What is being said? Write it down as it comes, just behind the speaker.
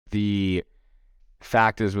the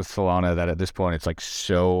fact is with Solana that at this point it's like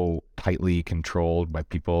so tightly controlled by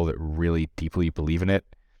people that really deeply believe in it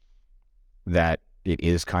that it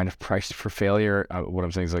is kind of priced for failure. What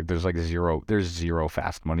I'm saying is like there's zero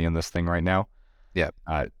fast money on this thing right now. Yeah.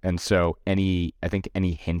 And so I think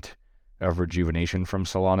any hint of rejuvenation from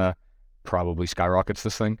Solana probably skyrockets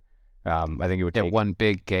this thing. I think it would take one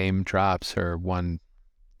big game drops or one.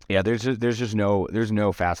 Yeah, there's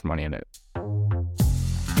no fast money in it.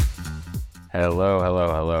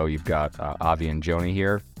 Hello. You've got Avi and Joni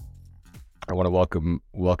here. I want to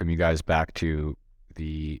welcome you guys back to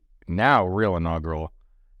the now real inaugural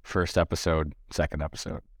second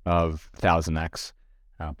episode of 1000X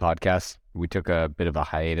podcast. We took a bit of a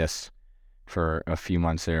hiatus for a few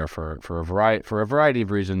months there for a variety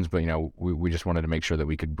of reasons, but we just wanted to make sure that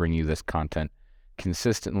we could bring you this content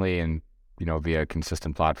consistently and via a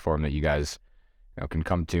consistent platform that you guys can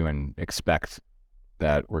come to and expect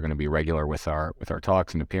that we're going to be regular with our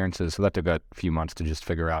talks and appearances. So that took a few months to just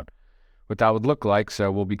figure out what that would look like.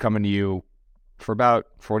 So we'll be coming to you for about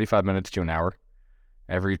 45 minutes to an hour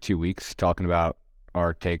every 2 weeks, talking about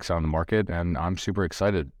our takes on the market, and I'm super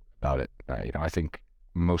excited about it. I think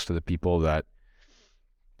most of the people that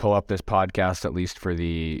pull up this podcast, at least for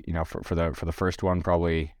the for the first one,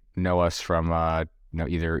 probably know us from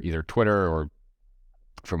either Twitter or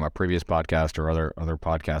from our previous podcast or other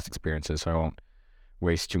podcast experiences. So I won't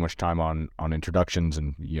waste too much time on introductions,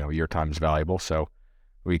 and your time is valuable, so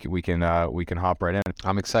we can hop right in.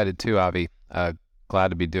 I'm excited too, Avi. Glad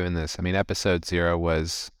to be doing this. I mean, episode 0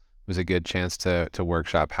 was a good chance to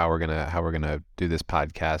workshop how we're gonna do this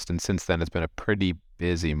podcast, and since then it's been a pretty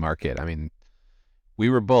busy market. I mean, we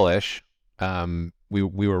were bullish. We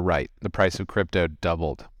were right. The price of crypto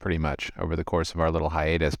doubled pretty much over the course of our little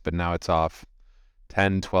hiatus, but now it's off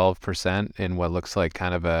 10-12% in what looks like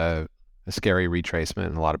kind of a scary retracement.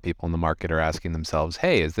 And a lot of people in the market are asking themselves,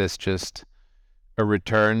 hey, is this just a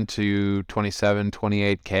return to 27,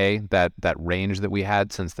 28K, that range that we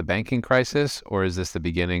had since the banking crisis? Or is this the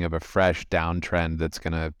beginning of a fresh downtrend that's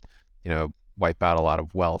going to, wipe out a lot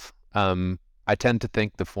of wealth? I tend to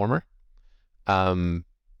think the former.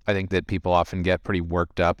 I think that people often get pretty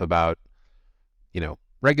worked up about,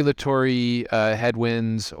 regulatory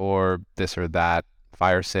headwinds or this or that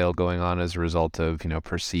fire sale going on as a result of,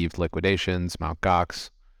 perceived liquidations, Mt. Gox,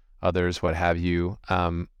 others, what have you.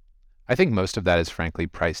 I think most of that is frankly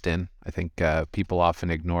priced in. I think people often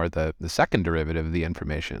ignore the second derivative of the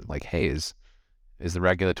information, like, hey, is the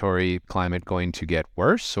regulatory climate going to get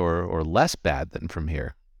worse or less bad than from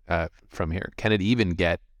here? Can it even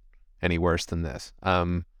get any worse than this?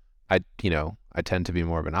 I tend to be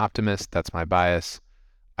more of an optimist. That's my bias.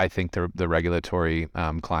 I think the regulatory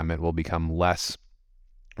climate will become less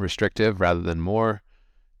restrictive rather than more,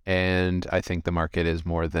 and I think the market is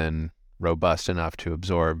more than robust enough to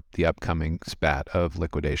absorb the upcoming spat of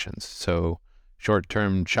liquidations. So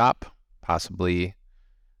short-term chop, possibly a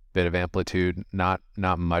bit of amplitude, not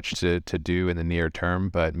much to do in the near term,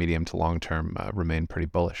 but medium to long term remain pretty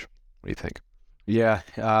bullish. What do you think? Yeah,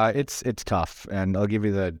 it's tough, and I'll give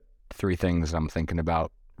you the 3 things I'm thinking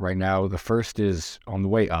about right now. The first is on the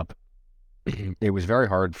way up. It was very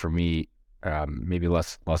hard for me, maybe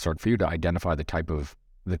less hard for you, to identify the type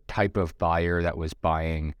of buyer that was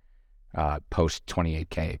buying post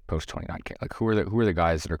 28K, post 29K. Like who are the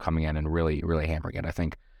guys that are coming in and really hammering it? I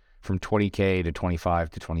think from 20K to 25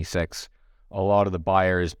 to 26, a lot of the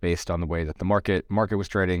buyers, based on the way that the market was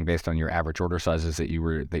trading, based on your average order sizes that you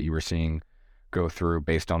were seeing go through,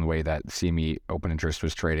 based on the way that CME open interest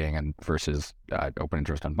was trading and versus open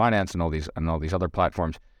interest on Binance and all these other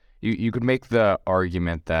platforms, you could make the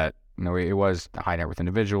argument that it was high net worth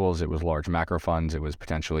individuals, it was large macro funds, it was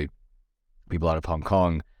potentially people out of Hong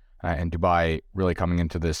Kong and Dubai really coming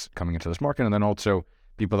into this market, and then also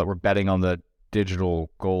people that were betting on the digital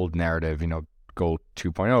gold narrative. Gold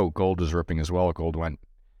 2.0, gold was ripping as well. Gold went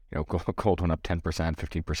up 10%,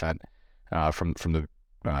 15% from the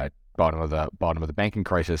bottom of the banking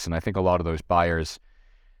crisis, and I think a lot of those buyers,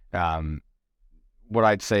 what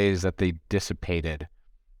I'd say is that they dissipated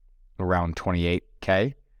around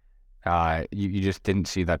 28K. You just didn't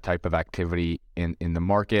see that type of activity in the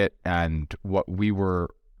market, and what we were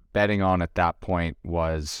betting on at that point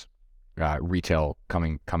was retail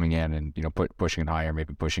coming in and pushing it higher,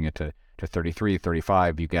 maybe pushing it to 33,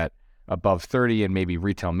 35. You get above 30, and maybe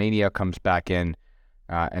retail mania comes back in.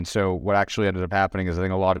 And so what actually ended up happening is I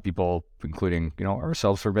think a lot of people, including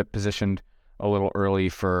ourselves, were a bit positioned a little early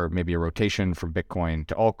for maybe a rotation from Bitcoin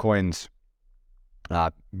to altcoins.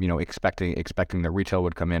 Expecting that retail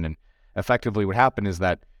would come in, and effectively what happened is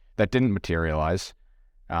that didn't materialize.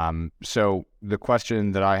 So the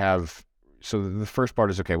question that I have, so the first part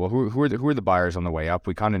is, okay, well, who are the buyers on the way up?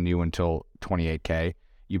 We kind of knew until 28K.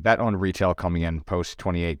 You bet on retail coming in post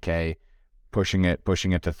 28K, pushing it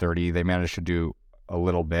to 30. They managed to do a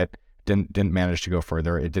little bit. Didn't manage to go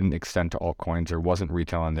further. It didn't extend to altcoins. There wasn't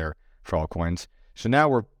retail in there for altcoins. So now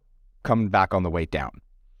we're coming back on the way down.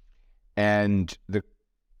 And the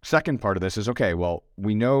second part of this is, okay, well,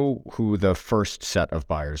 we know who the first set of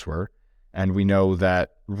buyers were, and we know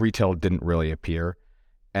that retail didn't really appear.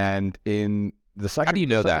 And in the second, how do you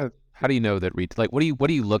know that? How do you know that like what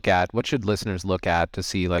do you look at? What should listeners look at to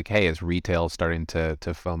see, like, hey, is retail starting to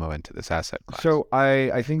FOMO into this asset class? So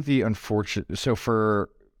I think the unfortunate, so for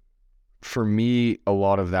me, a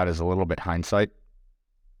lot of that is a little bit hindsight.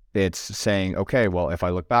 It's saying, okay, well, if I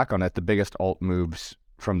look back on it, the biggest alt moves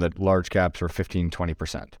from the large caps were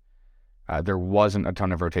 15-20%. There wasn't a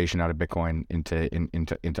ton of rotation out of Bitcoin into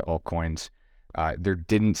altcoins. There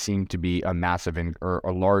didn't seem to be a massive or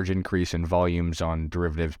a large increase in volumes on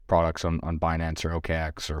derivative products on Binance or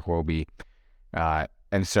OKX or Huobi.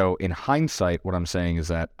 And so in hindsight, what I'm saying is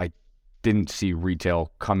that I didn't see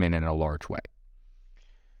retail come in a large way.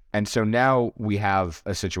 And so now we have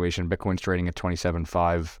a situation. Bitcoin's trading at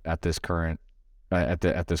 27.5 at this current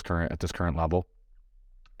at this current level.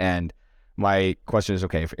 And my question is,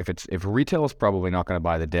 okay, if retail is probably not going to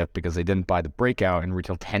buy the dip because they didn't buy the breakout, and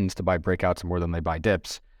retail tends to buy breakouts more than they buy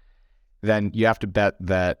dips, then you have to bet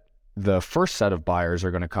that the first set of buyers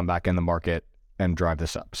are going to come back in the market and drive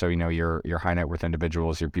this up. So, your high net worth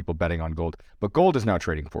individuals, your people betting on gold, but gold is now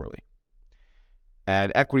trading poorly,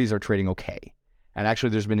 and equities are trading okay. And actually,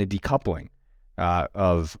 there's been a decoupling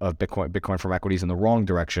of Bitcoin from equities in the wrong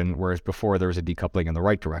direction, whereas before there was a decoupling in the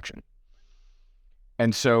right direction.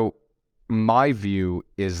 And so my view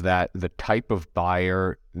is that the type of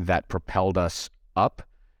buyer that propelled us up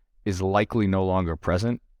is likely no longer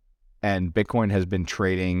present. And Bitcoin has been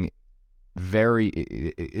trading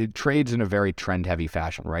it trades in a very trend-heavy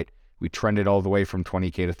fashion, right? We trended all the way from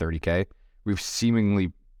 20K to 30K. We've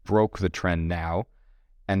seemingly broke the trend now.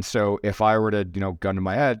 And so if I were to, gun to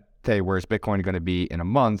my head, say, where's Bitcoin going to be in a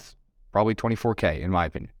month? Probably 24K, in my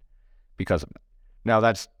opinion, because of it. Now,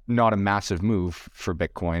 that's not a massive move for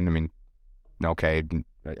Bitcoin. I mean, okay,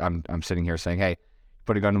 I'm sitting here saying, hey,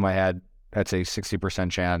 put a gun to my head, that's a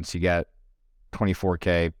 60% chance you get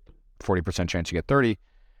 24K, 40% chance you get 30.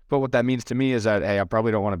 But what that means to me is that, hey, I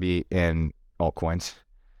probably don't want to be in altcoins.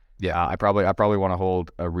 Yeah, I probably want to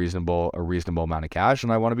hold a reasonable amount of cash,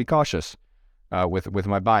 and I want to be cautious with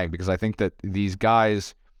my buying, because I think that these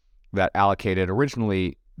guys that allocated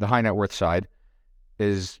originally the high net worth side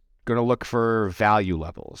is going to look for value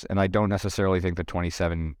levels, and I don't necessarily think that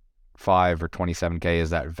 27.5 or 27K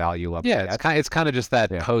is that value level. Yeah, it's kind of just that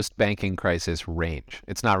post banking crisis range.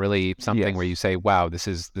 It's not really something where you say, wow, this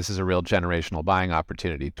is a real generational buying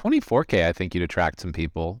opportunity. 24K, I think you'd attract some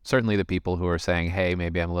people. Certainly the people who are saying, hey,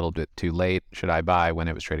 maybe I'm a little bit too late. Should I buy when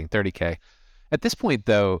it was trading 30K? At this point,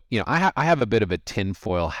 though, I have a bit of a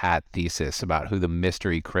tinfoil hat thesis about who the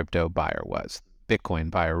mystery crypto buyer was. Bitcoin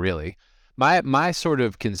buyer, really. My sort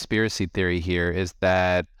of conspiracy theory here is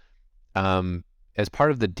that as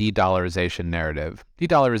part of the de-dollarization narrative,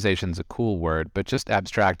 de-dollarization is a cool word, but just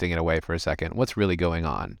abstracting it away for a second, what's really going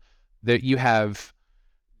on? That you have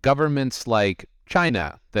governments like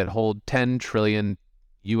China that hold 10 trillion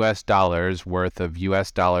US dollars worth of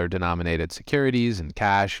US dollar denominated securities and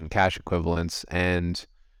cash equivalents. And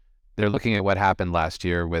they're looking at what happened last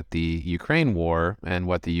year with the Ukraine war and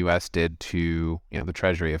what the US did to, the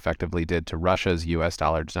Treasury effectively did to Russia's US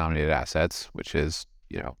dollar denominated assets, which is,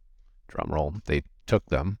 drum roll, they took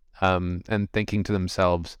them, and thinking to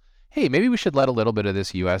themselves, hey, maybe we should let a little bit of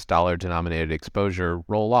this US dollar denominated exposure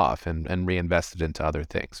roll off and reinvest it into other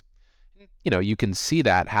things. You can see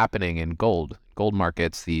that happening in gold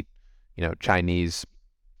markets. The, Chinese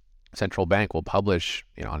central bank will publish,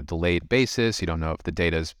 on a delayed basis. You don't know if the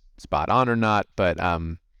data is spot on or not, but,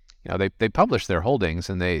 they publish their holdings,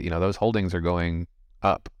 and those holdings are going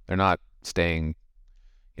up. They're not staying,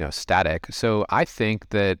 static. So I think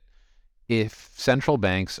that if central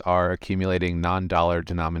banks are accumulating non-dollar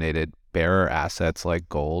denominated bearer assets like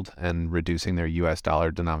gold and reducing their US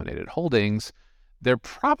dollar denominated holdings, they're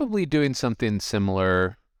probably doing something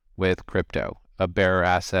similar with crypto, a bearer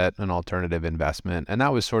asset, an alternative investment. And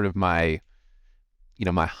that was sort of my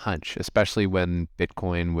hunch, especially when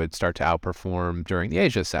Bitcoin would start to outperform during the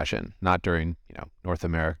Asia session, not during, North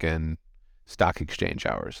American stock exchange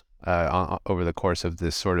hours, over the course of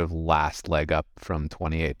this sort of last leg up from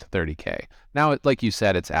 28 to 30K. Now, like you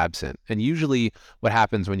said, it's absent. And usually what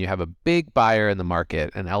happens when you have a big buyer in the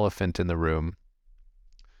market, an elephant in the room,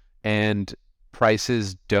 and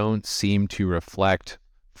prices don't seem to reflect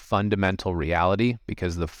fundamental reality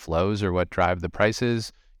because the flows are what drive the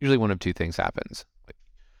prices, usually one of two things happens.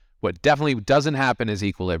 What definitely doesn't happen is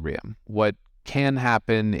equilibrium. What can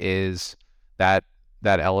happen is that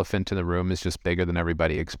that elephant in the room is just bigger than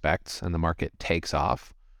everybody expects and the market takes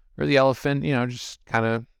off. Or the elephant, just kind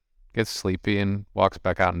of gets sleepy and walks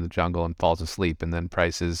back out in the jungle and falls asleep, and then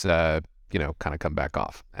prices, kind of come back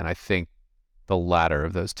off. And I think the latter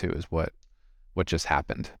of those two is what just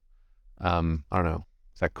happened. I don't know.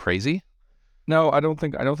 Is that crazy? No, I don't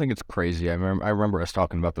think it's crazy. I remember us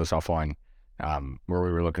talking about this offline, where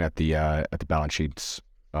we were looking at the balance sheets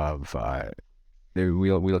of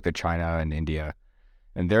we looked at China and India,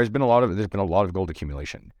 and there's been a lot of gold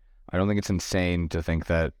accumulation. I don't think it's insane to think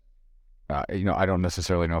that I don't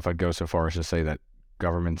necessarily know if I'd go so far as to say that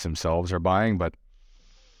governments themselves are buying, but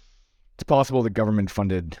it's possible that government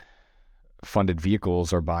funded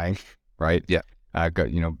vehicles are buying, right? Yeah.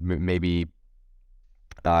 Maybe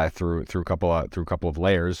through a couple of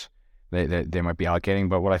layers, they might be allocating.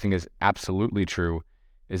 But what I think is absolutely true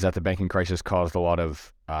is that the banking crisis caused a lot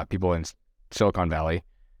of people in Silicon Valley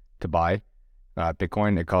to buy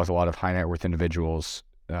Bitcoin. It caused a lot of high net worth individuals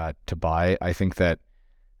to buy. I think that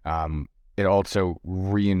it also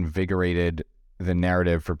reinvigorated the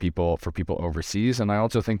narrative for people overseas, and I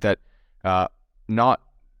also think that not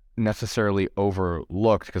necessarily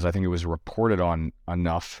overlooked, because I think it was reported on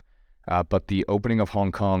enough. But the opening of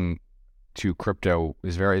Hong Kong to crypto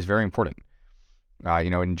is very important.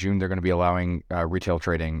 In June they're going to be allowing retail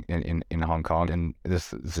trading in Hong Kong, and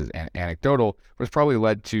this is anecdotal, but it's probably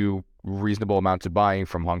led to reasonable amounts of buying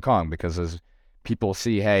from Hong Kong, because as people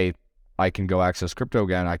see, hey, I can go access crypto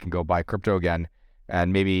again, I can go buy crypto again,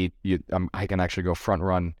 and maybe I can actually go front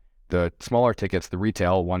run the smaller tickets, the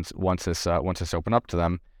retail, once this open up to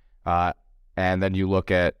them, and then you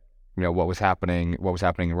look at what was happening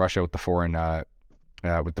in Russia with the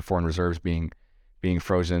foreign reserves being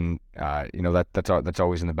frozen. That's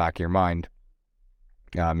always in the back of your mind,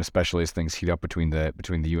 especially as things heat up between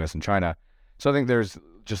the U.S. and China. So I think there's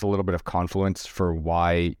just a little bit of confluence for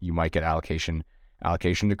why you might get allocation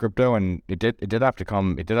to crypto, and it did have to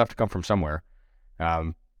come from somewhere.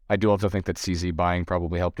 I do also think that CZ buying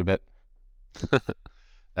probably helped a bit.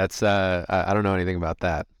 That's I don't know anything about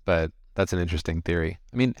that, but that's an interesting theory.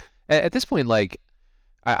 I mean, at this point, like,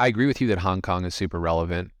 I agree with you that Hong Kong is super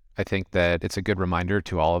relevant. I think that it's a good reminder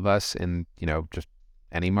to all of us in, just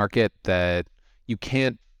any market, that you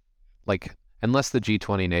can't, like, unless the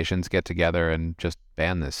G20 nations get together and just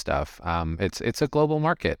ban this stuff, it's a global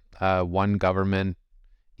market. One government,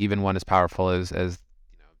 even one as powerful as the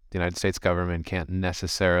United States government, can't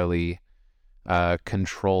necessarily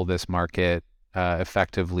control this market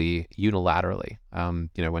effectively unilaterally.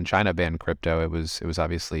 When China banned crypto, it was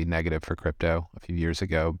obviously negative for crypto a few years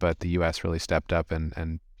ago, but the U.S. really stepped up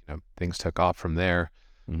and things took off from there.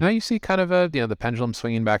 Mm-hmm. Now you see kind of the pendulum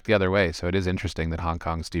swinging back the other way. So it is interesting that Hong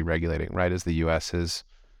Kong's deregulating, right, as the U.S. is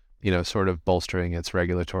sort of bolstering its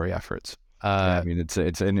regulatory efforts. I mean, it's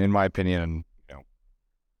in my opinion,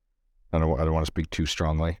 I don't want to speak too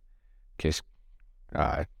strongly in case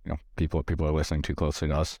people are listening too closely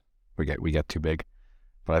to us. We get too big,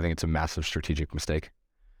 but I think it's a massive strategic mistake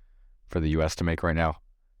for the U.S. to make right now,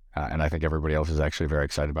 and I think everybody else is actually very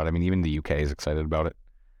excited about it. I mean, even the U.K. is excited about it,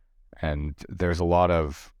 and there's a lot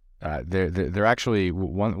of there actually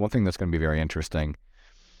one thing that's going to be very interesting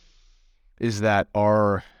is that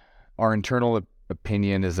our internal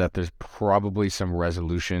opinion is that there's probably some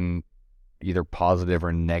resolution, either positive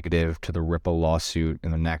or negative, to the Ripple lawsuit in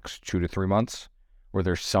the next 2 to 3 months, where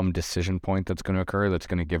there's some decision point that's going to occur that's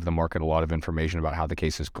going to give the market a lot of information about how the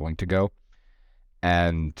case is going to go.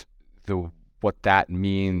 And what that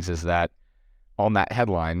means is that on that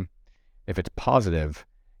headline, if it's positive,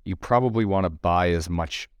 you probably want to buy as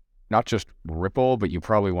much, not just Ripple, but you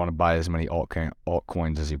probably want to buy as many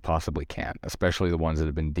altcoins as you possibly can, especially the ones that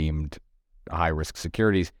have been deemed high-risk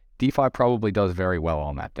securities. DeFi probably does very well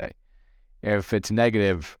on that day. If it's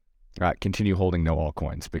negative, continue holding no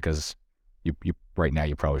altcoins, because you right now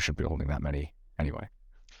you probably shouldn't be holding that many anyway.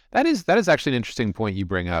 That is actually an interesting point you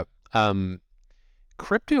bring up.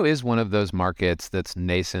 Crypto is one of those markets that's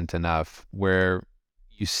nascent enough where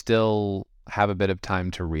you still have a bit of time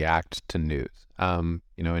to react to news. In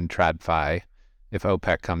TradFi, if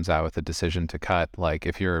OPEC comes out with a decision to cut, like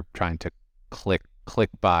if you're trying to click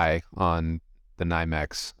buy on the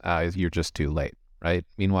NYMEX, you're just too late, right?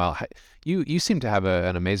 Meanwhile, you seem to have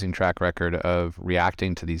an amazing track record of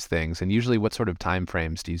reacting to these things. And usually, what sort of time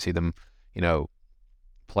frames do you see them,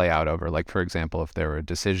 play out over? Like, for example, if there were a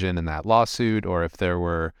decision in that lawsuit, or if there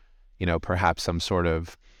were, perhaps some sort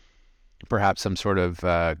of perhaps some sort of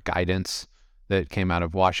guidance that came out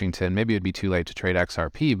of Washington. Maybe it'd be too late to trade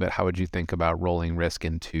XRP, but how would you think about rolling risk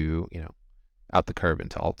into, out the curve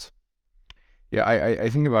into alts? Yeah, I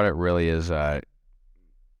think about it really as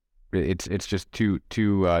it's just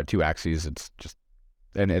two axes. It's just,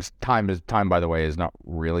 and it's time, by the way, is not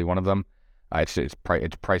really one of them. It's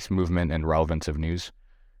price movement and relevance of news.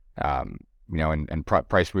 And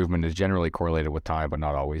price movement is generally correlated with time, but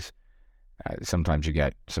not always. Sometimes you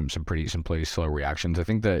get some pretty slow reactions. I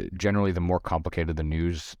think that generally the more complicated the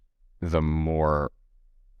news, the more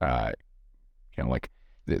like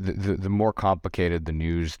the more complicated the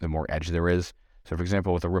news, the more edge there is. So, for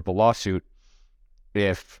example, with a Ripple lawsuit,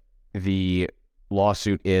 if the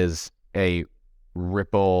lawsuit is a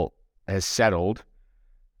Ripple has settled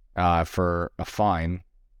for a fine,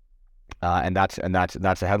 and that's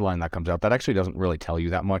a headline that comes out, that actually doesn't really tell you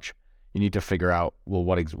that much. You need to figure out, well,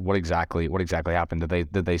 what exactly happened?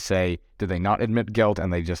 Did they not admit guilt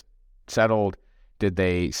and they just settled? Did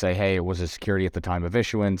they say, hey, it was a security at the time of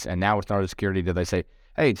issuance and now it's not a security? Did they say,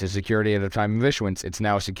 hey, it's a security at the time of issuance, it's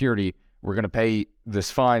now a security, we're going to pay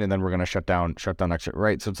this fine and then we're going to shut down extra,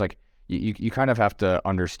 right? So it's like you kind of have to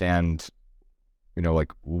understand,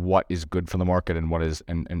 like what is good for the market and what is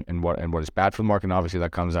and what is bad for the market. And obviously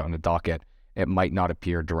that comes out in the docket. It might not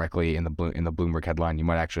appear directly in the Bloomberg headline. You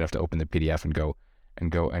might actually have to open the PDF and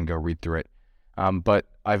go read through it. But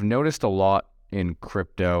I've noticed a lot in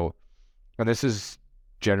crypto, and this has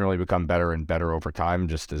generally become better and better over time,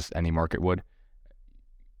 just as any market would.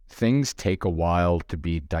 Things take a while to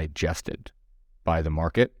be digested by the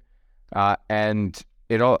market, and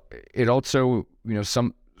it also,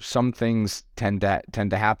 some things tend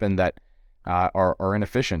to happen that are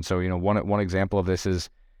inefficient. So one example of this is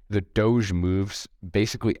the Doge moves.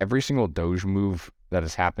 Basically every single Doge move that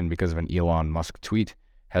has happened because of an Elon Musk tweet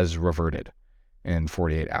has reverted in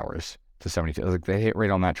 48 hours to 72. Like the hit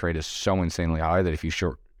rate on that trade is so insanely high that if you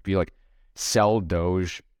like sell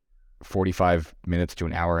Doge 45 minutes to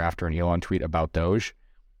an hour after an Elon tweet about Doge,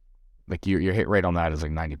 like your hit rate on that is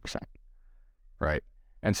like 90%, right?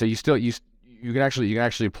 And so you can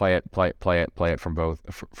actually play it from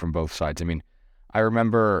both sides. I mean, I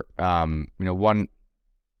remember one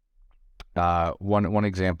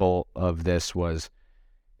example of this was,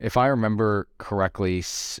 if I remember correctly,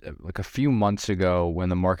 like a few months ago when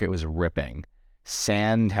the market was ripping,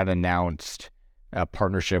 Sand had announced a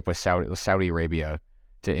partnership with Saudi Arabia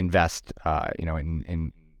to invest,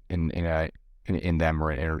 in them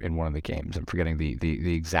or in one of the games. I'm forgetting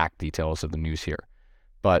the exact details of the news here,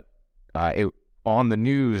 but on the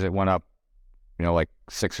news it went up, like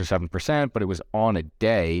 6 or 7%, but it was on a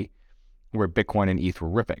day where Bitcoin and ETH were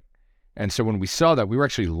ripping. And so when we saw that, we were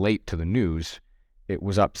actually late to the news. It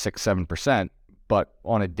was up 6-7%, but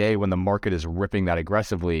on a day when the market is ripping that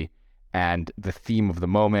aggressively, and the theme of the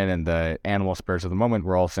moment and the animal spirits of the moment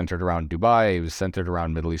were all centered around Dubai, it was centered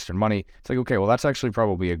around Middle Eastern money. It's like, okay, well, that's actually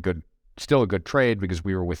probably still a good trade, because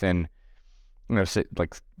we were within,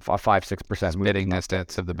 like 5-6% spitting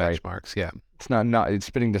distance of the benchmarks. Right? Yeah, it's not it's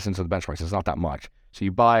spitting distance of the benchmarks. It's not that much. So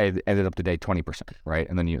you buy, it ended up today 20%, right?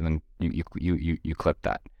 And then you clip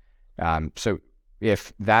that. So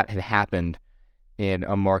if that had happened in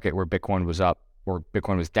a market where Bitcoin was up or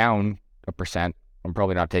Bitcoin was down 1%, I'm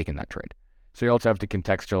probably not taking that trade. So you also have to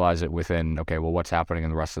contextualize it within, okay, well, what's happening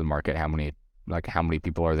in the rest of the market? How many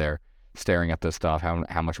people are there staring at this stuff?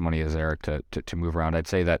 How much money is there to move around? I'd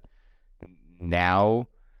say that now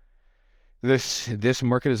this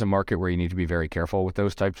market is a market where you need to be very careful with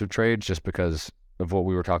those types of trades, just because of what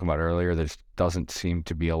we were talking about earlier. There doesn't seem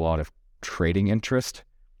to be a lot of trading interest.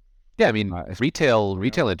 Yeah, I mean, retail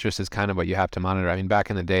interest is kind of what you have to monitor. I mean, back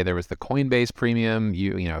in the day, there was the Coinbase premium.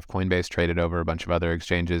 If Coinbase traded over a bunch of other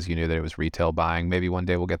exchanges, you knew that it was retail buying. Maybe one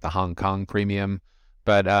day we'll get the Hong Kong premium.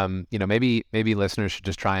 But maybe listeners should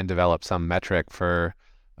just try and develop some metric for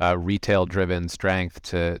retail-driven strength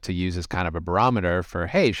to use as kind of a barometer for,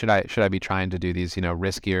 hey, should I be trying to do these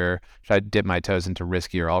riskier? Should I dip my toes into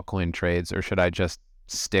riskier altcoin trades, or should I just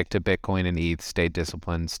stick to Bitcoin and ETH, stay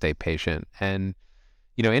disciplined, stay patient? And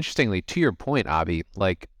interestingly, to your point, Avi,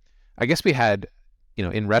 like, I guess we had,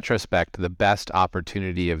 in retrospect, the best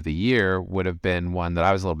opportunity of the year would have been one that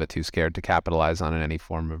I was a little bit too scared to capitalize on in any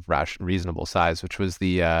form of reasonable size, which was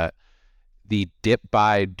the dip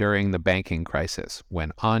buy during the banking crisis,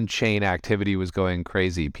 when on-chain activity was going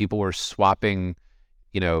crazy. People were swapping,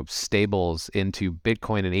 stables into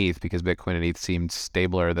Bitcoin and ETH because Bitcoin and ETH seemed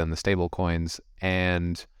stabler than the stable coins.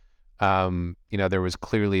 And there was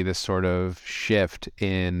clearly this sort of shift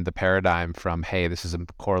in the paradigm from, hey, this is a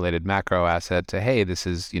correlated macro asset, to, hey, this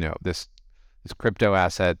is, this crypto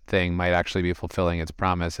asset thing might actually be fulfilling its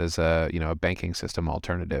promise as a, a banking system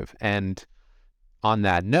alternative. And on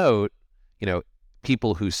that note,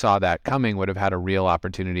 people who saw that coming would have had a real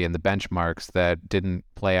opportunity in the benchmarks that didn't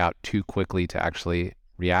play out too quickly to actually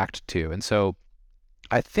react to. And so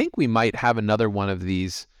I think we might have another one of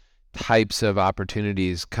these types of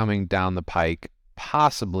opportunities coming down the pike,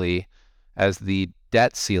 possibly as the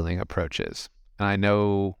debt ceiling approaches. And I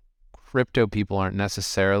know crypto people aren't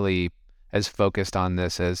necessarily as focused on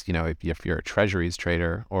this as, if you're a treasuries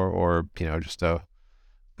trader or just a,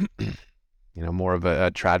 more of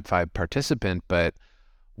a TradFi participant, but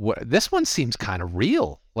this one seems kind of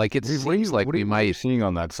real. Like it seems like we might. What are you seeing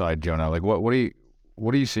on that side, Jonah? Like what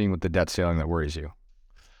are you seeing with the debt ceiling that worries you?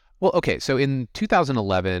 Well, okay, so in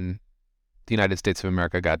 2011, the United States of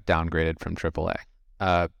America got downgraded from AAA,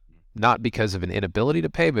 not because of an inability to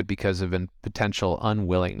pay, but because of a potential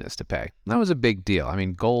unwillingness to pay. And that was a big deal. I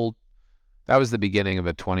mean, gold, that was the beginning of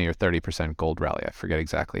a 20 or 30% gold rally. I forget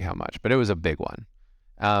exactly how much, but it was a big one.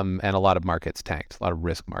 And a lot of markets tanked, a lot of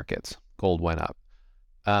risk markets. Gold went up.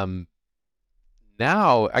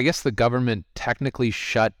 Now, I guess the government technically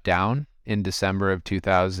shut down in December of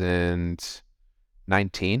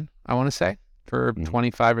 2019, I want to say, for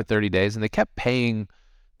 25 or 30 days, and they kept paying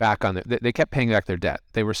back they kept paying back their debt.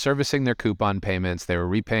 They were servicing their coupon payments. They were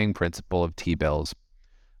repaying principal of T-bills.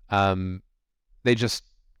 They just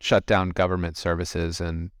shut down government services,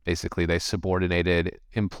 and basically they subordinated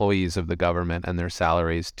employees of the government and their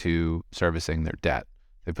salaries to servicing their debt.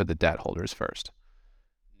 They put the debt holders first.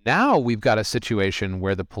 Now we've got a situation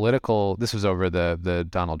where this was over the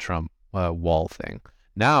Donald Trump wall thing.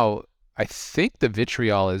 Now I think the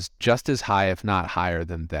vitriol is just as high, if not higher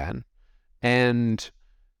than then. And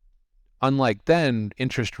unlike then,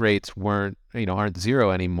 interest rates aren't zero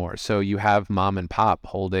anymore. So you have mom and pop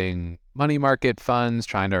holding money market funds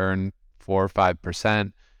trying to earn 4 or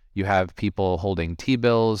 5%. You have people holding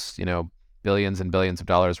T-bills, billions and billions of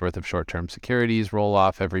dollars worth of short-term securities roll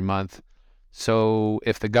off every month. So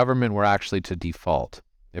if the government were actually to default,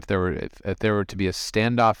 if there were to be a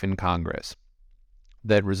standoff in Congress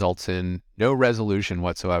that results in no resolution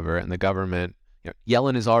whatsoever, and the government,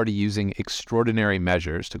 Yellen is already using extraordinary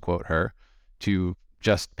measures, to quote her, to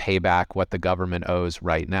just pay back what the government owes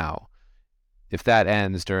right now. If that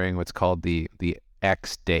ends during what's called the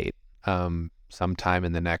X date, sometime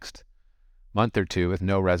in the next month or two with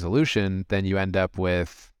no resolution, then you end up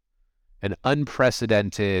with an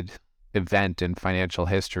unprecedented event in financial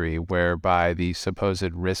history whereby the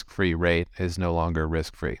supposed risk-free rate is no longer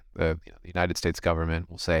risk-free. The United States government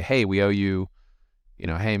will say, hey, we owe you,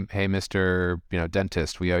 hey, Mr.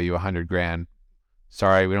 Dentist, we owe you $100,000.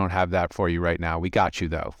 Sorry, we don't have that for you right now. We got you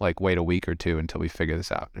though. Like, wait a week or two until we figure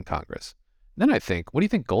this out in Congress. Then I think, what do you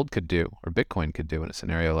think gold could do or Bitcoin could do in a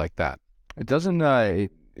scenario like that? It doesn't.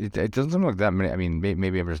 It doesn't seem like that many. I mean,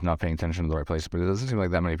 maybe I'm just not paying attention to the right places, but it doesn't seem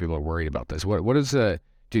like that many people are worried about this. What is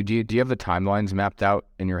do you have the timelines mapped out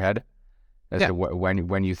in your head as to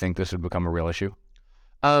when you think this would become a real issue?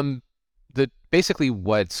 Basically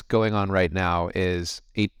what's going on right now is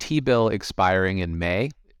a T-bill expiring in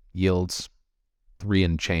May yields 3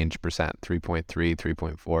 and change percent, 3.3,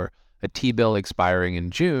 3.4. A T-bill expiring in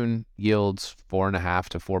June yields 4.5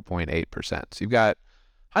 to 4.8%. So you've got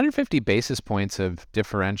 150 basis points of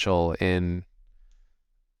differential in,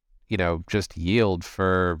 just yield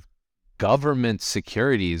for government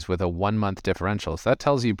securities with a 1-month differential. So that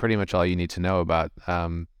tells you pretty much all you need to know about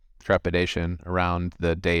trepidation around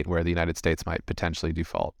the date where the United States might potentially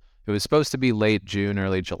default. It was supposed to be late June,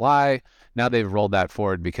 early July. Now they've rolled that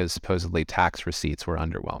forward because supposedly tax receipts were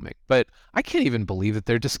underwhelming. But I can't even believe that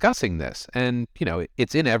they're discussing this. And,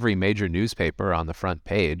 it's in every major newspaper on the front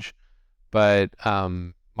page. But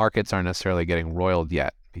markets aren't necessarily getting roiled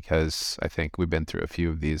yet because I think we've been through a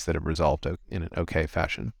few of these that have resolved in an okay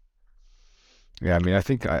fashion. Yeah, I mean, I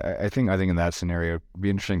think in that scenario, it'd be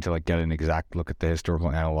interesting to get an exact look at the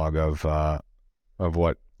historical analog of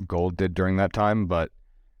what gold did during that time. But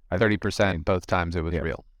 30% both times it was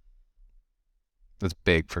real. That's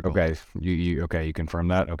big for gold. Okay, you confirm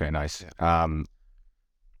that? Okay, nice.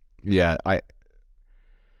 Yeah. I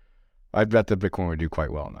bet that Bitcoin would do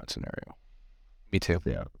quite well in that scenario. Me too.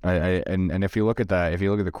 Yeah. And if you look at that, if you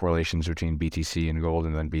look at the correlations between BTC and gold,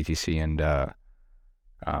 and then BTC and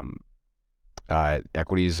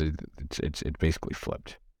equities, it's basically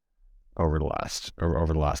flipped over the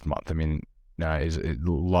last month. I mean, is a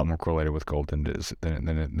lot more correlated with gold than it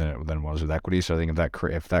was with equities. So I think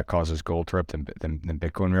if that causes gold to rip, then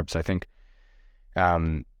Bitcoin rips. I think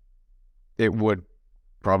it would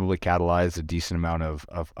probably catalyze a decent amount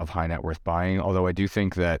of high net worth buying. Although I do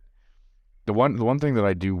think that the one thing that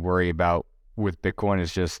I do worry about with Bitcoin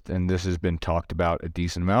is just, and this has been talked about a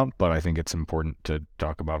decent amount, but I think it's important to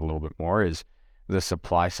talk about a little bit more, is the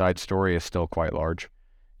supply side story is still quite large.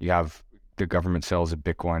 You have the government sales of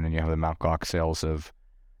Bitcoin, and you have the Mt. Gox sales of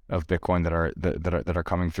Bitcoin that are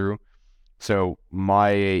coming through. So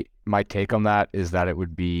my take on that is that it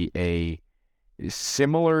would be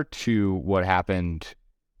similar to what happened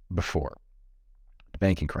before the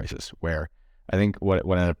banking crisis, where I think what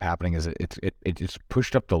ended up happening is it just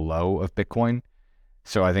pushed up the low of Bitcoin.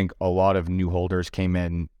 So I think a lot of new holders came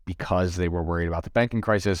in because they were worried about the banking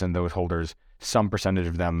crisis, and those holders, some percentage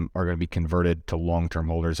of them are going to be converted to long-term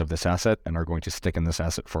holders of this asset and are going to stick in this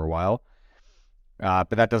asset for a while.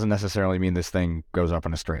 But that doesn't necessarily mean this thing goes up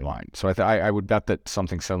in a straight line. So I would bet that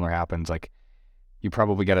something similar happens. Like, you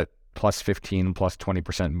probably get a plus 15, plus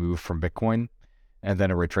 20% move from Bitcoin, and then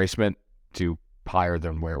a retracement to higher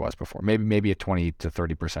than where it was before. Maybe a 20 to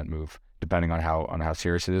 30% move, depending on how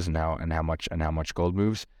serious it is and how much gold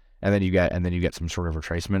moves. And then you get some sort of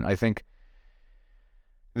retracement. I think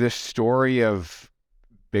the story of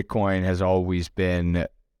Bitcoin has always been,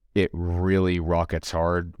 it really rockets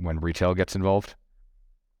hard when retail gets involved.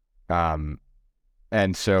 And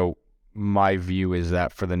so my view is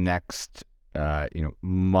that for the next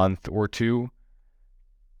month or two,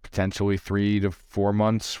 potentially 3 to 4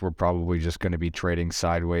 months, we're probably just going to be trading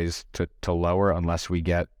sideways to lower, unless we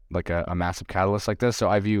get like a massive catalyst like this. So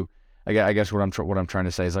I guess what I'm trying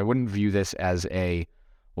to say is, I wouldn't view this as a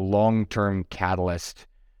long-term catalyst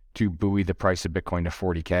to buoy the price of Bitcoin to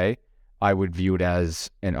 40K. I would view it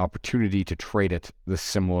as an opportunity to trade it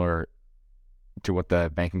similar to what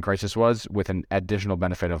the banking crisis was, with an additional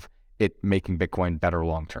benefit of it making Bitcoin better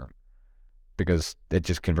long-term, because it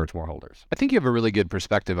just converts more holders. I think you have a really good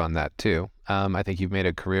perspective on that too. I think you've made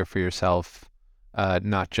a career for yourself,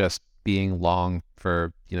 not just being long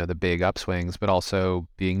for the big upswings, but also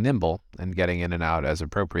being nimble and getting in and out as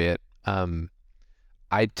appropriate.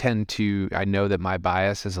 I know that my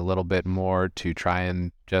bias is a little bit more to try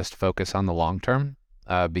and just focus on the long term,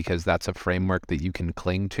 because that's a framework that you can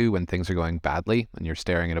cling to when things are going badly, when you're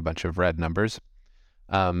staring at a bunch of red numbers.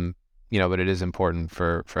 But it is important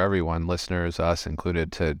for everyone, listeners, us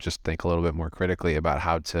included, to just think a little bit more critically about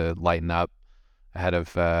how to lighten up ahead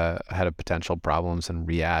of potential problems and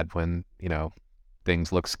re-add when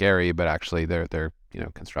things look scary, but actually they're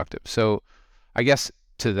constructive. So I guess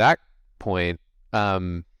to that point, our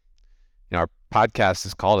podcast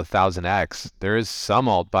is called 1000X. There is some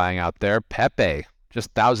alt buying out there. Pepe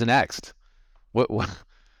just 1000X'd.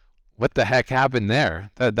 What the heck happened there?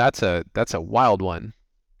 That's a wild one.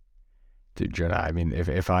 Dude, Jonah, I mean,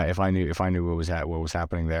 if I knew what was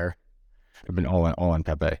happening there, I've been all on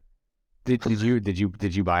Pepe. Did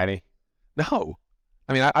you buy any? No,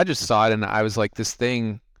 I mean, I just saw it and I was like, this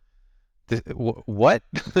thing, what?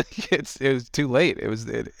 It was too late. It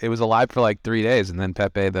was alive for like 3 days, and then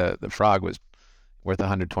Pepe the frog was worth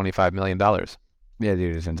 $125 million. Yeah,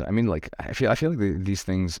 dude, it's insane. I mean, like, I feel like these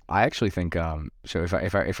things. I actually think so.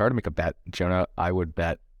 If I were to make a bet, Jonah, I would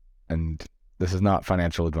bet, and this is not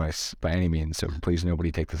financial advice by any means, so please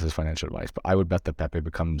nobody take this as financial advice, but I would bet that Pepe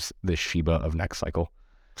becomes the Shiba of next cycle.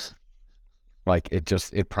 Like,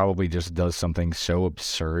 it probably just does something so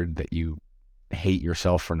absurd that you hate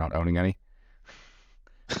yourself for not owning any.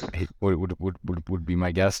 Would be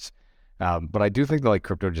my guess. But I do think that, like,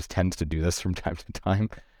 crypto just tends to do this from time to time,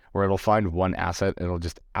 where it'll find one asset, it'll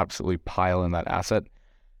just absolutely pile in that asset,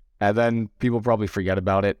 and then people probably forget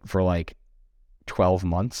about it for like 12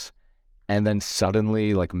 months. And then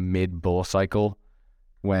suddenly, like mid-bull cycle,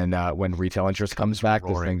 when retail interest comes back,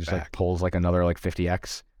 this thing just like pulls like another like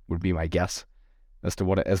 50x, would be my guess as to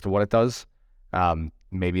what it does.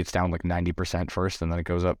 Maybe it's down like 90% first, and then it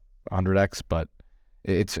goes up 100x. But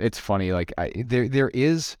it's funny. Like, there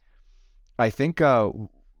is, I think,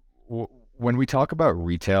 when we talk about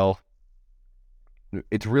retail,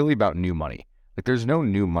 it's really about new money. Like, there's no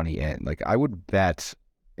new money in. Like, I would bet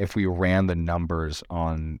if we ran the numbers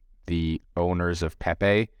on the owners of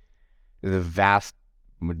Pepe, the vast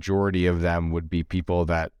majority of them would be people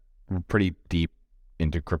that were pretty deep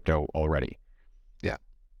into crypto already. Yeah.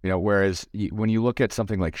 Whereas when you look at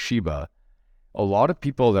something like Shiba, a lot of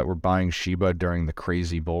people that were buying Shiba during the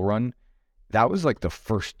crazy bull run, that was like the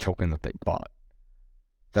first token that they bought.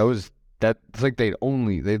 It's like they'd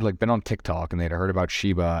like been on TikTok and they'd heard about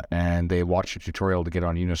Shiba and they watched a tutorial to get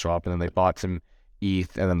on Uniswap, and then they bought some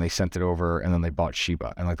ETH, and then they sent it over, and then they bought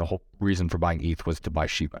Shiba. And like the whole reason for buying ETH was to buy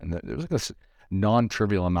Shiba. And there was like this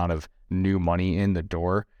non-trivial amount of new money in the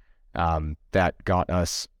door that got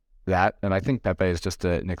us that. And I think Pepe is just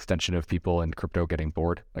an extension of people in crypto getting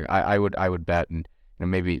bored. Like, I would bet, and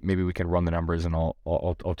maybe we can run the numbers, and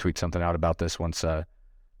I'll tweet something out about this once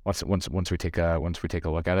we take a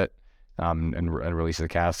look at it, and release the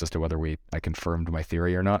cast as to whether I confirmed my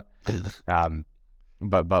theory or not.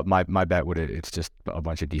 But my bet it's just a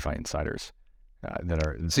bunch of DeFi insiders that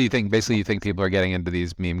are. So you think people are getting into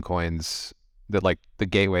these meme coins that like the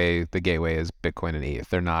gateway is Bitcoin and ETH.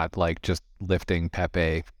 They're not like just lifting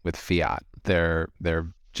Pepe with fiat. They're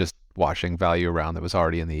just washing value around that was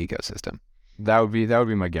already in the ecosystem. That would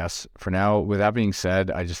be my guess for now. With that being said,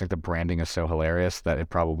 I just think the branding is so hilarious that it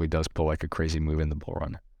probably does pull like a crazy move in the bull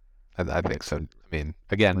run. I think so. I mean,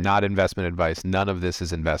 again, not investment advice. None of this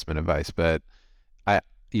is investment advice, but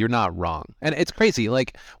you're not wrong. And it's crazy.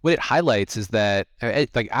 Like what it highlights is that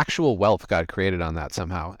like actual wealth got created on that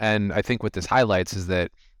somehow. And I think what this highlights is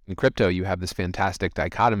that in crypto, you have this fantastic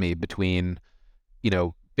dichotomy between,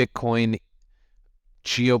 Bitcoin,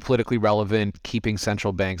 geopolitically relevant, keeping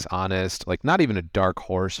central banks honest, like not even a dark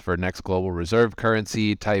horse for next global reserve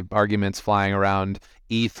currency type arguments flying around.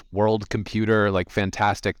 ETH, world computer, like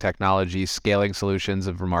fantastic technology, scaling solutions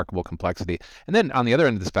of remarkable complexity. And then on the other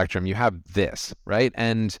end of the spectrum, you have this, right?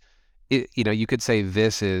 And you could say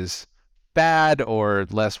this is bad or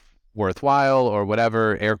less worthwhile or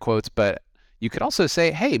whatever, air quotes, but you could also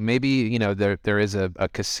say, hey, maybe, there is a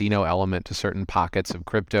casino element to certain pockets of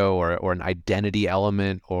crypto or an identity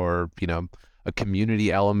element or, a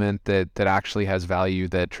community element that actually has value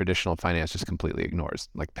that traditional finance just completely ignores.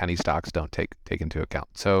 Like penny stocks don't take into account.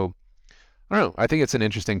 So I don't know. I think it's an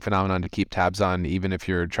interesting phenomenon to keep tabs on, even if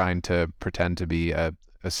you're trying to pretend to be a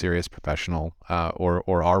serious professional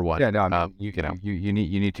or are one. Yeah, no, I mean, you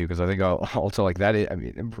need to, because I think also like that. I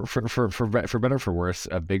mean, for better or for worse,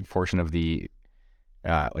 a big portion of the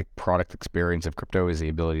like product experience of crypto is the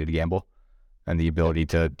ability to gamble and the ability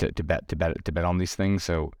to bet on these things.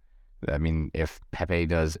 So I mean, if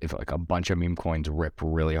like a bunch of meme coins rip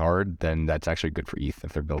really hard, then that's actually good for ETH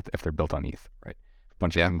if they're built on ETH, right? A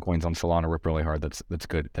bunch of meme coins on Solana rip really hard. That's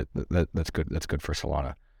good. That's good for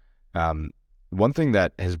Solana. One thing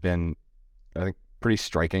that has been, I think, pretty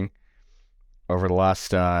striking over the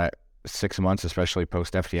last 6 months, especially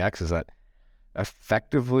post FTX, is that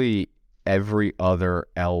effectively every other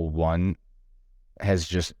L1 has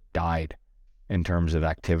just died in terms of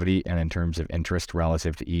activity and in terms of interest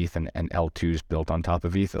relative to ETH, and L2s built on top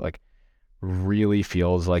of ETH. It like really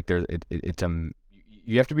feels like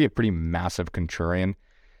you have to be a pretty massive contrarian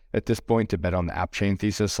at this point to bet on the app chain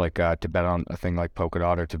thesis, like to bet on a thing like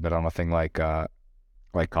Polkadot or to bet on a thing like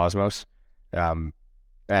Cosmos.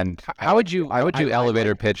 And how would you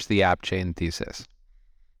elevator pitch the app chain thesis?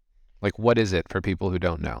 Like, what is it for people who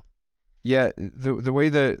don't know? Yeah, the way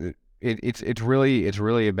that it's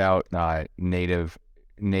really about native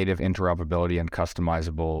interoperability and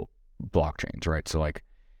customizable blockchains, right? So like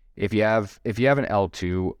if you have an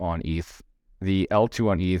L2 on ETH, the L2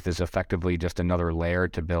 on ETH is effectively just another layer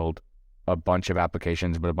to build a bunch of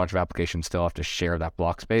applications, but a bunch of applications still have to share that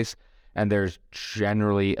block space. And there's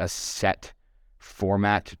generally a set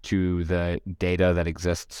format to the data that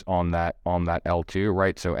exists on that L2,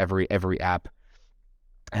 right? So every app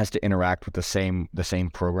has to interact with the same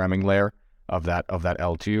programming layer of that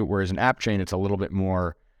L2, whereas an app chain, it's a little bit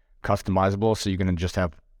more customizable. So you're going to just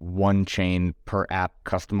have one chain per app,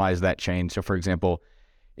 customize that chain. So for example,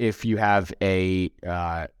 if you have a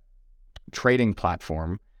trading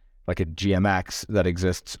platform like a GMX that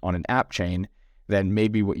exists on an app chain, then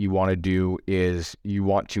maybe what you want to do is you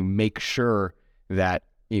want to make sure that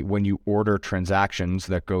when you order transactions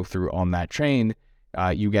that go through on that chain,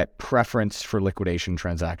 you get preference for liquidation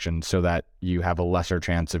transactions so that you have a lesser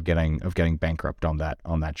chance of getting bankrupt on that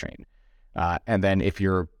chain. And then if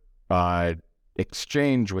you're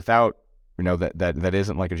exchange without, that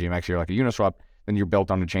isn't like a GMX, you're like a Uniswap, then you're built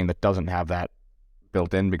on a chain that doesn't have that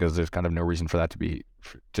built in because there's kind of no reason for that to be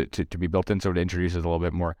built in. So it introduces a little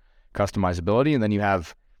bit more customizability, and then you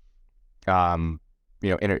have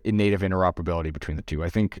native interoperability between the two. I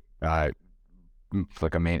think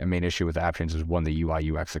like a main issue with app chains is one, the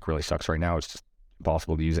UI UX like really sucks right now. It's just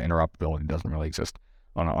impossible to use. Interoperability doesn't really exist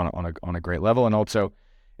on a great level, and also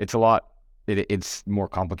it's it's more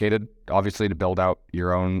complicated obviously to build out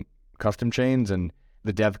your own custom chains, and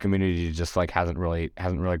the dev community just like hasn't really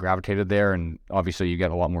gravitated there. And obviously you get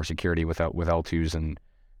a lot more security with L2s and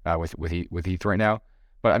with ETH right now.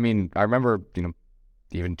 But I mean, I remember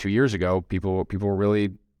even 2 years ago, people were really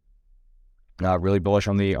bullish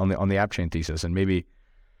on the app chain thesis, and maybe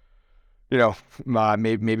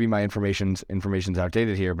maybe my information's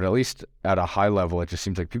outdated here, but at least at a high level, it just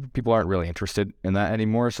seems like people aren't really interested in that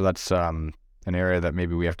anymore. So that's an area that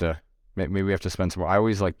maybe we have to spend some more. I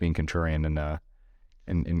always like being contrarian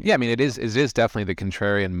Yeah, I mean, it is definitely the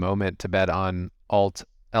contrarian moment to bet on alt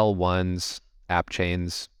L1s, app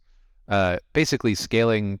chains, basically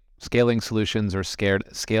scaling solutions or scaled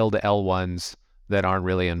L1s that aren't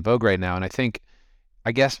really in vogue right now. And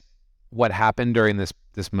I guess what happened during this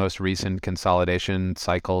most recent consolidation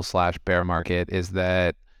cycle slash bear market is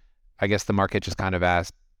that I guess the market just kind of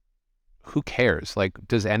asked, who cares? Like,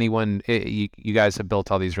 does anyone? You guys have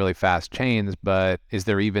built all these really fast chains, but is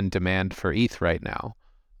there even demand for ETH right now?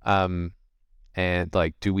 Um, and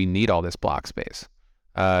like, do we need all this block space?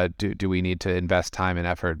 Do we need to invest time and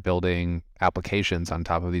effort building applications on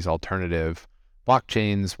top of these alternative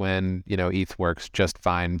blockchains when, ETH works just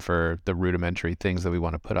fine for the rudimentary things that we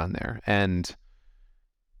want to put on there? And,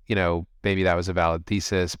 maybe that was a valid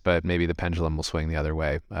thesis, but maybe the pendulum will swing the other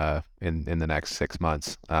way in the next 6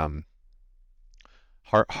 months.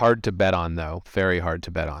 Hard to bet on, though. Very hard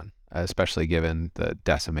to bet on, especially given the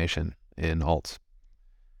decimation in alts.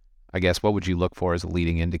 I guess what would you look for as a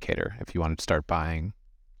leading indicator if you wanted to start buying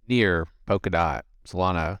Near, Polkadot,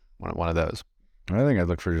 Solana, one of those? I think I'd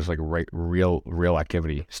look for just like real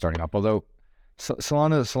activity starting up. Although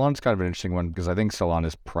Solana's kind of an interesting one because I think Solana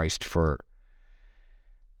is priced for.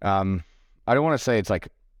 I don't want to say it's like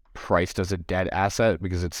priced as a dead asset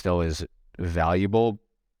because it still is valuable,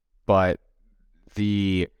 but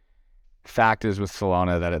the fact is with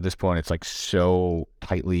Solana that at this point it's like so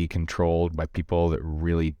tightly controlled by people that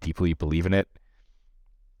really deeply believe in it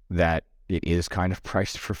that it is kind of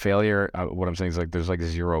priced for failure. What I'm saying is like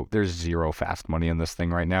there's zero fast money in this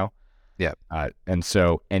thing right now. Yeah. And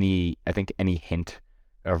so I think any hint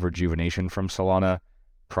of rejuvenation from Solana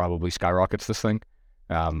probably skyrockets this thing.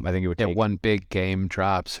 I think it would take one big game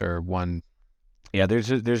drops or one. Yeah,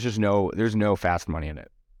 there's no fast money in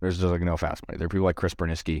it. There's just like no fast money. There are people like Chris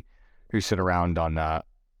Berniski who sit around on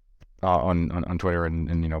Twitter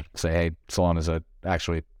and say, hey, Solana's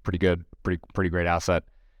actually pretty great asset.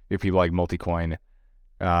 You have people like Multicoin.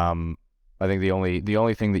 I think the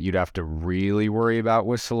only thing that you'd have to really worry about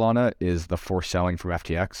with Solana is the forced selling from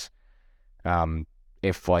FTX.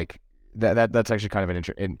 If like that's actually kind of an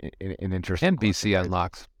interesting. And BC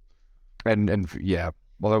unlocks. And yeah,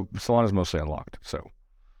 although Solana's mostly unlocked, so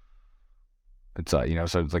it's so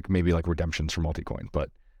it's like maybe like redemptions for Multicoin, but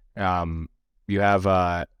you have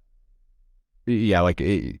but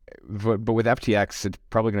with FTX it's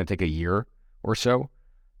probably going to take a year or so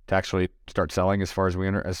to actually start selling as far as we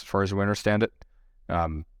understand it.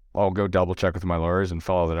 I'll go double check with my lawyers and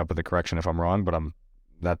follow that up with a correction if I'm wrong, but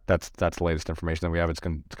that's the latest information that we have. It's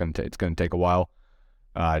going to take a while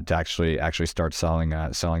to actually start selling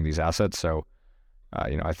these assets. So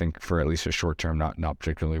I think for at least a short term, not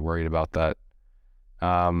particularly worried about that.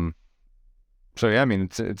 So yeah, I mean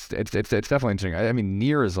it's definitely interesting. I mean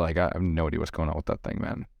Near is like I have no idea what's going on with that thing,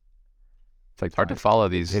 man. It's like hard to follow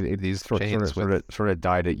these chains. Sort of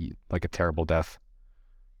died at like a terrible death,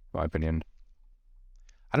 in my opinion.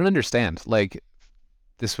 I don't understand. Like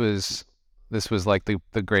this was like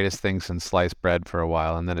the greatest thing since sliced bread for a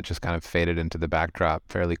while, and then it just kind of faded into the backdrop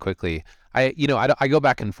fairly quickly. I go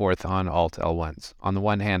back and forth on alt L1s. On the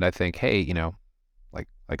one hand, I think, hey,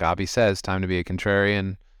 like Avi says, time to be a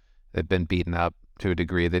contrarian. They've been beaten up to a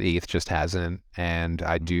degree that ETH just hasn't, and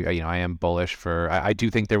I am bullish I do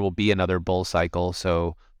think there will be another bull cycle.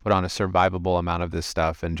 So put on a survivable amount of this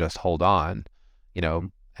stuff and just hold on,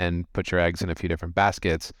 and put your eggs in a few different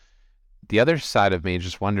baskets. The other side of me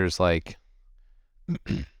just wonders, like,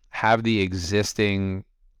 have the existing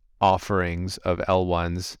offerings of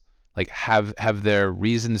L1s, like have their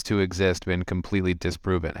reasons to exist been completely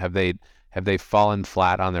disproven? Have they fallen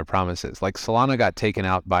flat on their promises? Like Solana got taken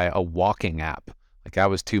out by a walking app. Like that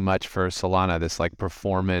was too much for Solana, this like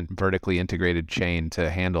performant, vertically integrated chain to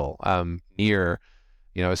handle. Near,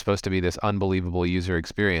 is supposed to be this unbelievable user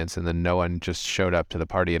experience, and then no one just showed up to the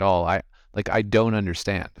party at all. I don't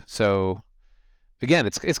understand. So again,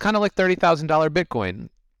 it's kind of like $30,000 Bitcoin.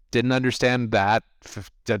 Didn't understand that.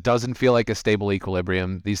 That doesn't feel like a stable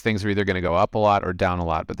equilibrium. These things are either going to go up a lot or down a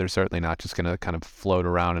lot, but they're certainly not just going to kind of float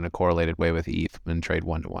around in a correlated way with ETH and trade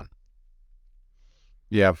 1-to-1.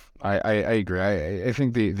 Yeah, I agree. I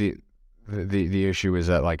think the issue is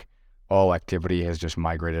that like all activity has just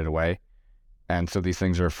migrated away, and so these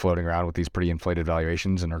things are floating around with these pretty inflated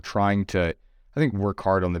valuations and are trying to, I think, work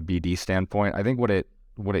hard on the BD standpoint. I think what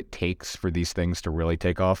it takes for these things to really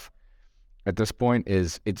take off at this point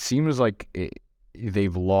is it seems like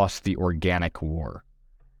they've lost the organic war.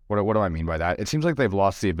 What do I mean by that? It seems like they've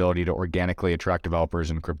lost the ability to organically attract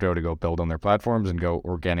developers in crypto to go build on their platforms and go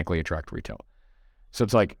organically attract retail. So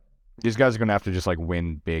it's like these guys are going to have to just like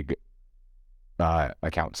win big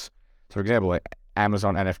accounts. So for example, like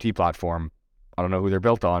Amazon NFT platform I don't know who they're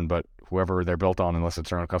built on, but whoever they're built on, unless it's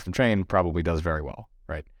their own custom chain, probably does very well,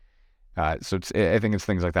 right? So I think it's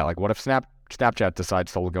things like that. Like, what if Snapchat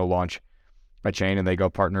decides to go launch a chain and they go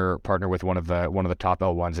partner with one of the top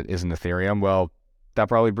L1s that isn't Ethereum? Well, that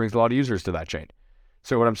probably brings a lot of users to that chain.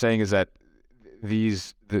 So what I'm saying is that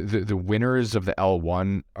the winners of the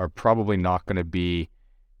L1 are probably not going to be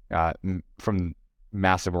from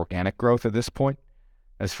massive organic growth at this point.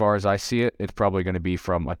 As far as I see it, it's probably going to be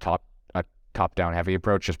from a top-down heavy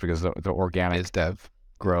approach, just because the organic BizDev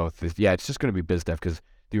growth is, it's just going to be BizDev, because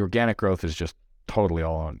the organic growth is just totally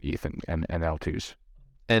all on ETH and L2s.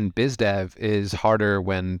 And BizDev is harder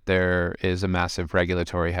when there is a massive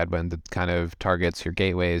regulatory headwind that kind of targets your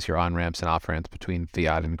gateways, your on-ramps and off-ramps between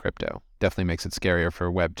fiat and crypto. Definitely makes it scarier for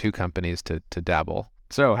Web 2 companies to dabble.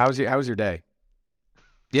 So how's your day?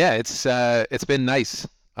 Yeah, it's been nice.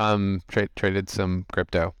 Traded some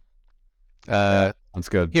crypto. That's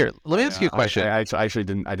good. Here, let me ask you a question. I actually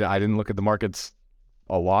didn't look at the markets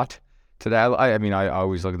a lot today. I mean, I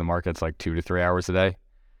always look at the markets like 2 to 3 hours a day.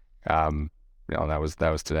 That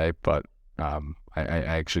was today, but I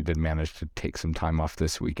actually did manage to take some time off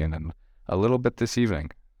this weekend and a little bit this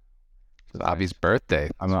evening. It's Avi's birthday.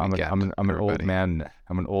 I'm an old man.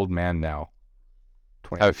 I'm an old man now.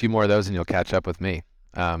 Have a few more of those and you'll catch up with me.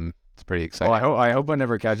 It's pretty exciting. Oh, I hope I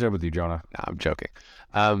never catch up with you, Jonah. No, I'm joking.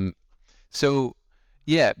 So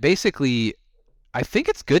yeah, basically, I think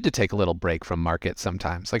it's good to take a little break from markets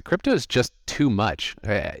sometimes. Like, crypto is just too much.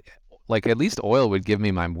 Like, at least oil would give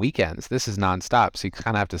me my weekends. This is nonstop, so you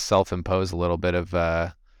kind of have to self-impose a little bit of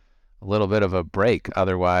a break.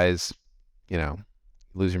 Otherwise,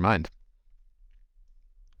 lose your mind.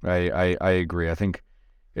 I agree. I think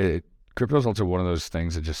crypto is also one of those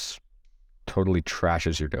things that just totally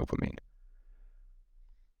trashes your dopamine,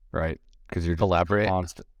 right? Because you're Elaborate.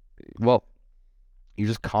 You're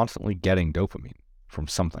just constantly getting dopamine from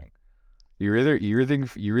something. You're either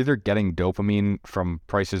getting dopamine from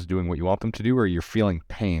prices doing what you want them to do, or you're feeling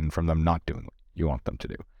pain from them not doing what you want them to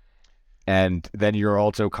do. And then you're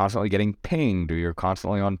also constantly getting pinged, or you're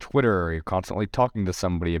constantly on Twitter, or you're constantly talking to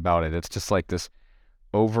somebody about it. It's just like this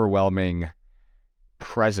overwhelming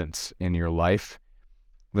presence in your life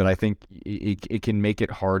that I think it can make it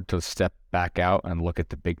hard to step back out and look at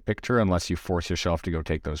the big picture unless you force yourself to go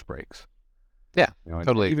take those breaks. Yeah,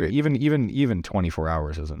 totally agree. Even 24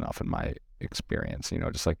 hours is enough in my experience.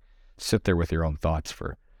 Just like sit there with your own thoughts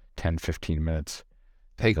for 10, 15 minutes.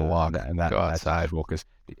 Take a walk and go outside. Because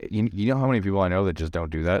you know how many people I know that just don't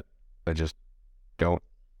do that? That just don't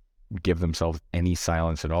give themselves any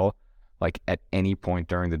silence at all. Like, at any point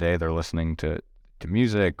during the day, they're listening to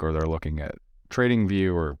music, or they're looking at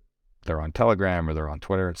TradingView, or they're on Telegram, or they're on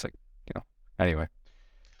Twitter. It's like, anyway.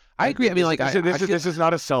 I agree. I mean, like, this is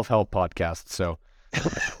not a self-help podcast, so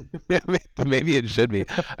maybe it should be.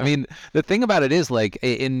 I mean, the thing about it is, like,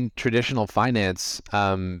 in traditional finance,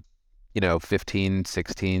 15,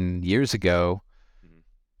 16 years ago,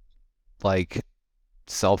 like,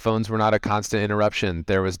 cell phones were not a constant interruption.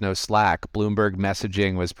 There was no Slack. Bloomberg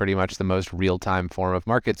messaging was pretty much the most real-time form of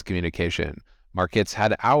markets communication. Markets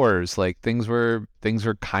had hours. Like, things were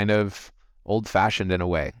kind of old-fashioned in a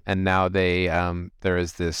way, and now there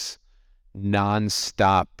is this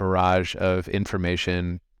non-stop barrage of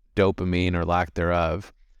information, dopamine or lack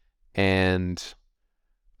thereof, and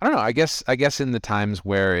I don't know. I guess in the times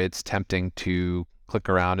where it's tempting to click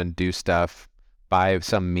around and do stuff, buy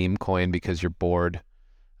some meme coin because you're bored.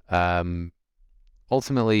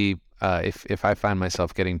 Ultimately, if I find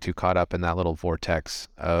myself getting too caught up in that little vortex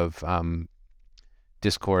of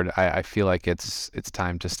Discord, I feel like it's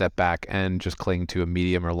time to step back and just cling to a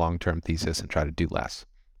medium or long-term thesis and try to do less.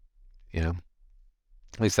 At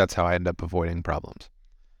least that's how I end up avoiding problems.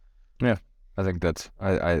 Yeah, I think that's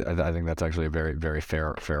I think that's actually a very, very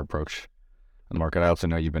fair approach in the market. I also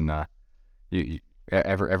know you've been you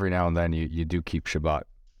every now and then you do keep Shabbat.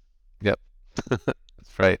 Yep,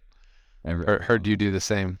 that's right. Heard you do the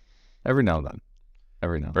same. Every now and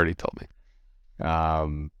then. Bertie told me.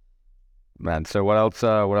 Man, so what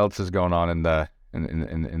else is going on in the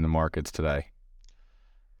markets today?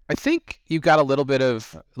 I think you've got a little bit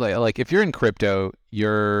of like if you're in crypto,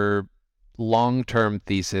 your long-term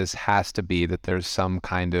thesis has to be that there's some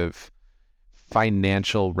kind of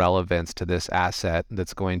financial relevance to this asset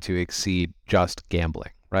that's going to exceed just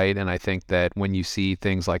gambling, right? And I think that when you see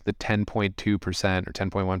things like the 10.2% or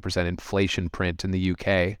 10.1% inflation print in the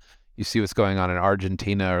UK, you see what's going on in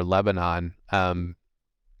Argentina or Lebanon.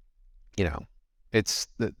 It's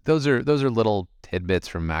those are little tidbits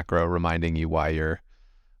from macro reminding you why you're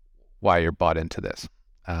bought into this,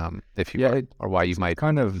 if you are, or why you might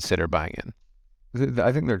kind of consider buying in.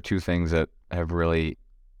 I think there are two things that have really,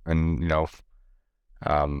 and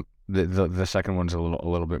the second one's a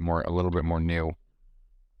little bit more new.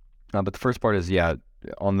 But the first part is,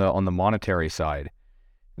 on the monetary side,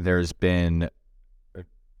 there's been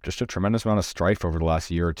just a tremendous amount of strife over the last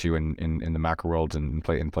year or two in the macro worlds and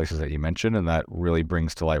in places that you mentioned, and that really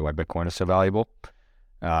brings to light why Bitcoin is so valuable.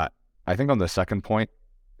 I think on the second point,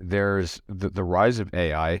 there's the rise of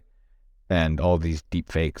AI and all these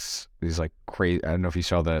deep fakes, these like crazy. I don't know if you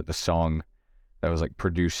saw the song that was like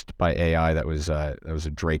produced by AI that was a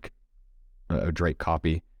Drake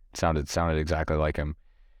copy. It sounded exactly like him.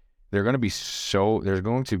 There's going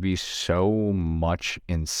to be so much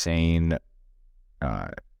insane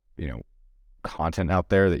content out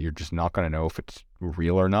there that you're just not going to know if it's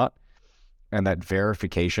real or not. And that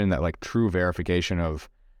verification, that like true verification of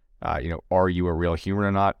are you a real human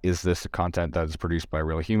or not? Is this content that is produced by a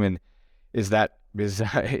real human? Is Ron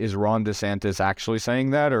DeSantis actually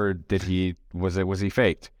saying that, or was he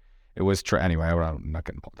faked? It was anyway. I'm not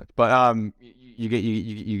getting politics, but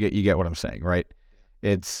you get what I'm saying, right?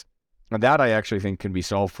 It's that I actually think can be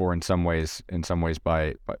solved for in some ways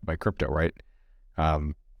by crypto, right?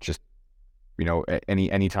 Just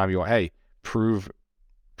any time you want, hey, prove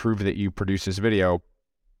that you produce this video,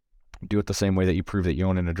 do it the same way that you prove that you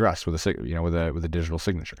own an address with a digital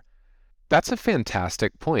signature. That's a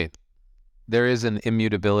fantastic point. There is an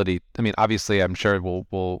immutability. I mean, obviously, I'm sure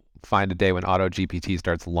we'll find a day when AutoGPT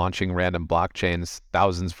starts launching random blockchains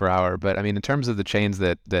thousands per hour. But I mean, in terms of the chains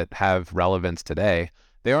that have relevance today,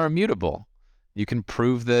 they are immutable. You can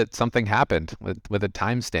prove that something happened with a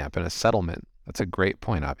timestamp and a settlement. That's a great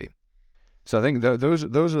point, Avi. So I think those are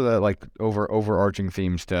the like overarching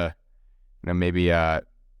themes to maybe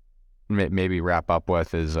wrap up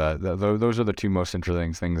with is those are the two most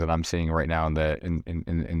interesting things that I'm seeing right now in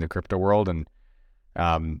the crypto world. And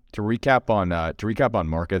to recap on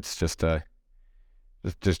markets, just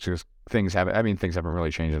things haven't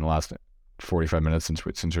really changed in the last 45 minutes since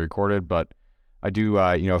we recorded, but I do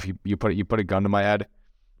if you put a gun to my head,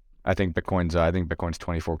 I think Bitcoin's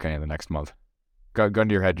 24K in the next month. Gun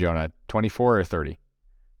to your head, Jonah. 24 or 30?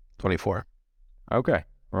 24. Okay,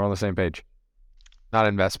 we're on the same page. Not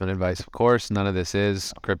investment advice, of course. None of this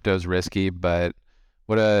is. Crypto's risky, but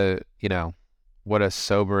what a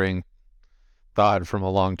sobering thought from a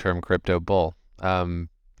long-term crypto bull.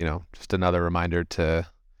 Just another reminder to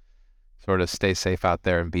sort of stay safe out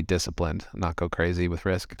there and be disciplined, not go crazy with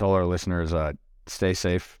risk. To all our listeners, stay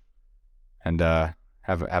safe and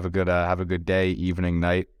have a good day, evening,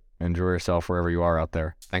 night. Enjoy yourself wherever you are out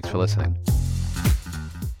there. Thanks for listening.